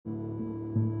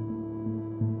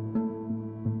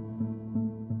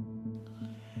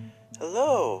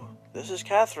Hello, this is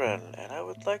Kathryn, and I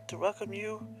would like to welcome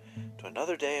you to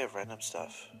another day of random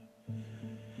stuff.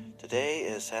 Today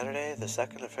is Saturday, the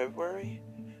 2nd of February.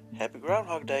 Happy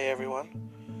Groundhog Day, everyone.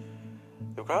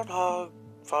 The groundhog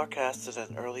forecasted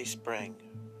an early spring.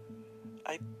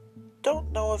 I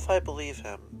don't know if I believe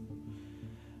him,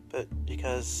 but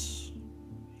because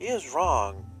he is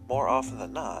wrong more often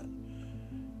than not.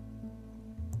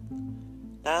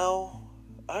 Now,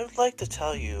 I would like to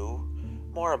tell you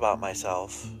more about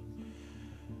myself.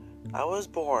 I was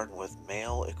born with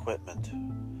male equipment,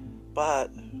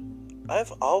 but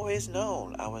I've always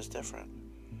known I was different.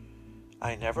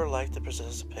 I never liked to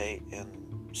participate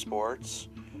in sports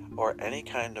or any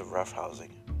kind of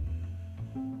roughhousing.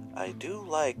 I do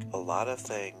like a lot of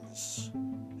things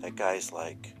that guys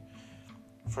like.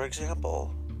 For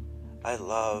example, I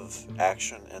love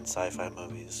action and sci-fi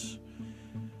movies.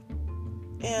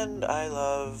 And I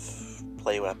love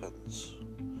play weapons.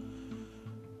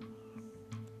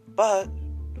 But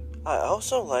I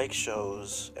also like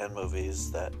shows and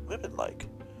movies that women like.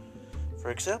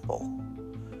 For example,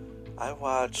 I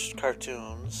watched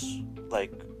cartoons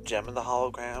like Gem and the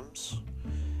Holograms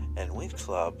and Winx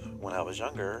Club when I was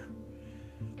younger.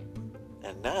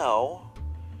 And now,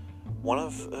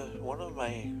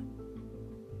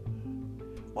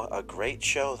 a great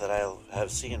show that I have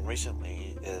seen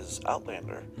recently is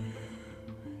Outlander.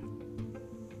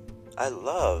 I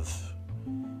love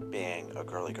being a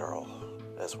girly girl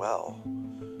as well.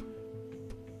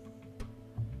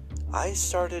 I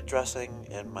started dressing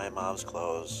in my mom's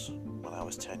clothes when I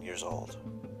was 10 years old.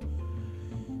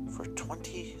 For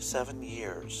 27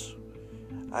 years,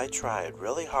 I tried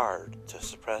really hard to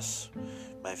suppress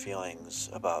my feelings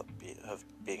about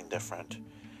being different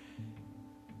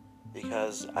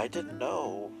because I didn't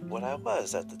know what I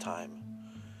was at the time.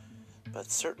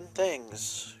 But certain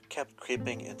things kept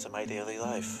creeping into my daily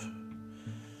life.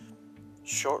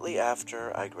 Shortly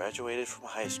after I graduated from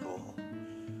high school,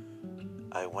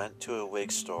 I went to a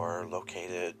wig store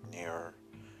located near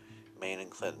Main and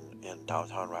Clinton in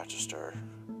downtown Rochester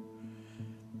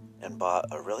and bought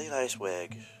a really nice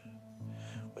wig,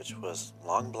 which was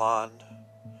long blonde.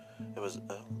 It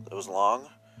was long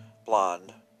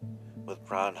blonde with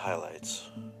brown highlights.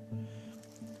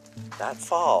 That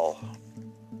fall,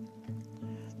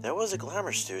 there was a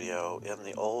glamour studio in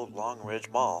the old Long Ridge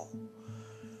Mall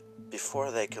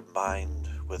before they combined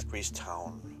with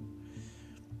Greasetown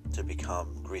to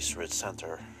become Grease Ridge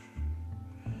Center.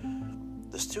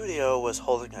 The studio was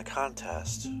holding a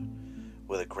contest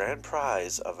with a grand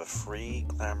prize of a free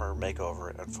glamour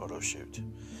makeover and photo shoot.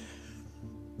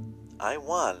 I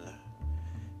won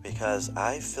because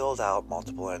I filled out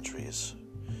multiple entries.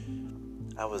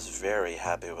 I was very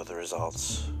happy with the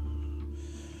results.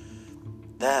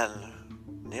 Then,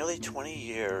 nearly 20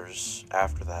 years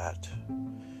after that,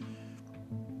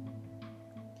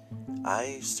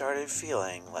 I started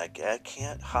feeling like I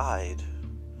can't hide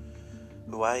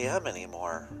who I am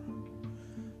anymore.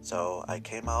 So I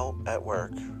came out at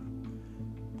work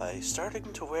by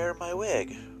starting to wear my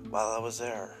wig while I was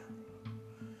there.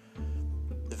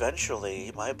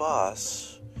 Eventually, my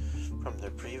boss from the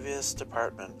previous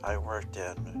department I worked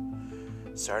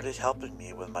in started helping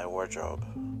me with my wardrobe.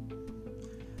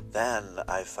 Then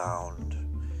I found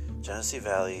Genesee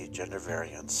Valley Gender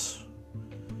Variance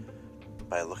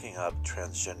by looking up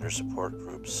transgender support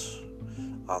groups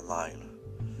online.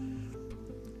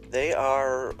 They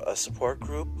are a support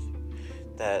group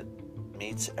that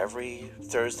meets every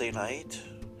Thursday night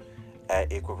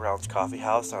at Equal Grounds Coffee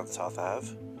House on South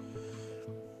Ave.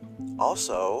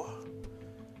 Also,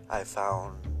 I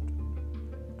found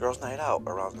Girls Night Out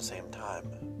around the same time.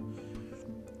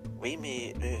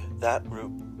 That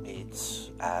group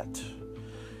meets at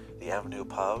the Avenue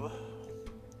Pub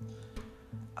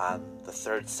on the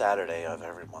third Saturday of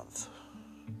every month.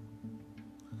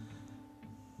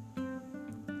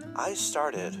 I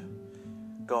started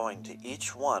going to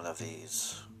each one of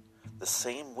these the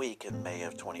same week in May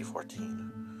of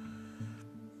 2014.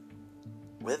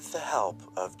 With the help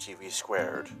of GV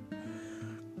Squared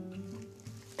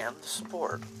and the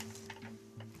support,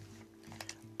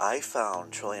 I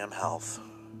found Trillium Health,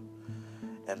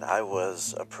 and I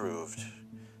was approved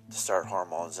to start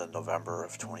hormones in November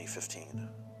of 2015.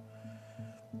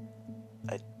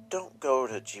 I don't go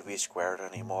to GV Squared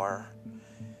anymore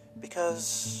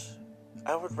because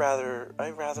I'd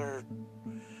rather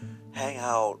hang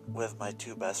out with my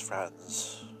two best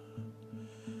friends.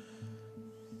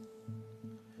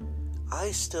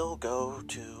 I still go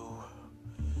to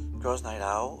Girls Night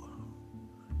Out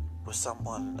with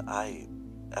someone I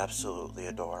absolutely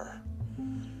adore.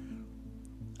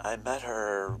 I met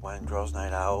her when Girls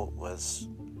Night Out was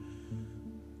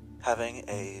having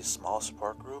a small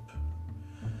support group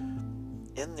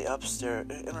in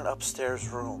an upstairs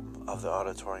room of the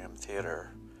auditorium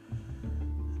theater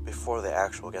before the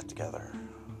actual get-together.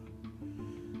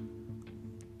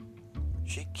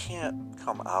 She can't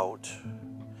come out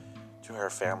to her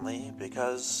family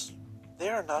because they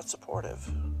are not supportive.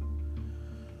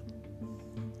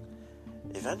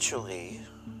 Eventually,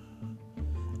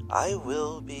 I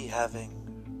will be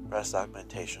having breast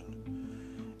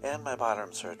augmentation and my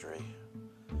bottom surgery.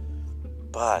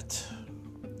 But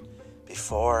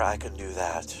before I can do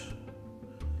that,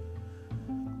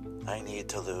 I need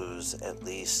to lose at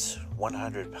least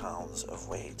 100 pounds of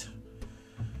weight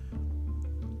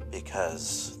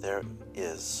because there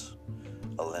is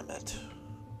a limit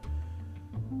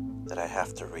that I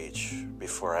have to reach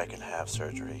before I can have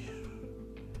surgery.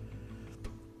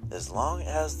 As long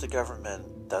as the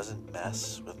government doesn't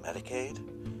mess with Medicaid,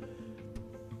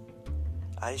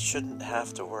 I shouldn't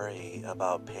have to worry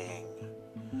about paying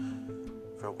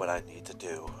for what I need to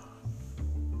do.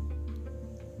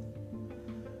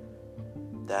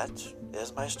 That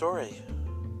is my story.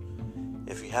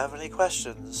 If you have any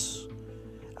questions,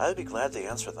 I would be glad to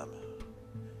answer them.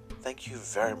 Thank you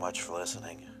very much for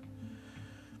listening.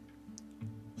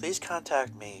 Please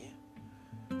contact me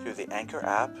through the Anchor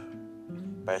app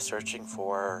by searching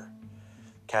for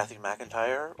Kathy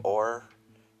McIntyre or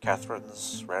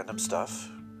Kathryn's Random Stuff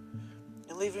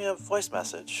and leave me a voice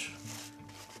message.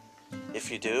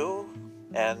 If you do,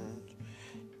 and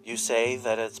you say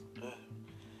that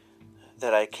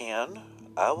I can,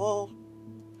 I will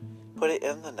put it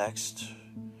in the next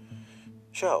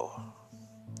show.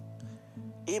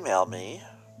 Email me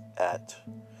at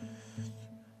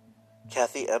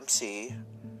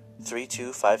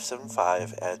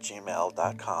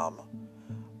kathymc32575@gmail.com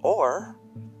or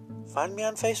find me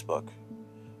on Facebook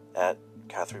at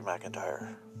Kathryn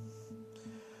McIntyre.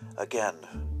 Again,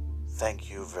 thank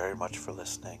you very much for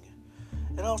listening,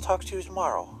 and I'll talk to you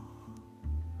tomorrow.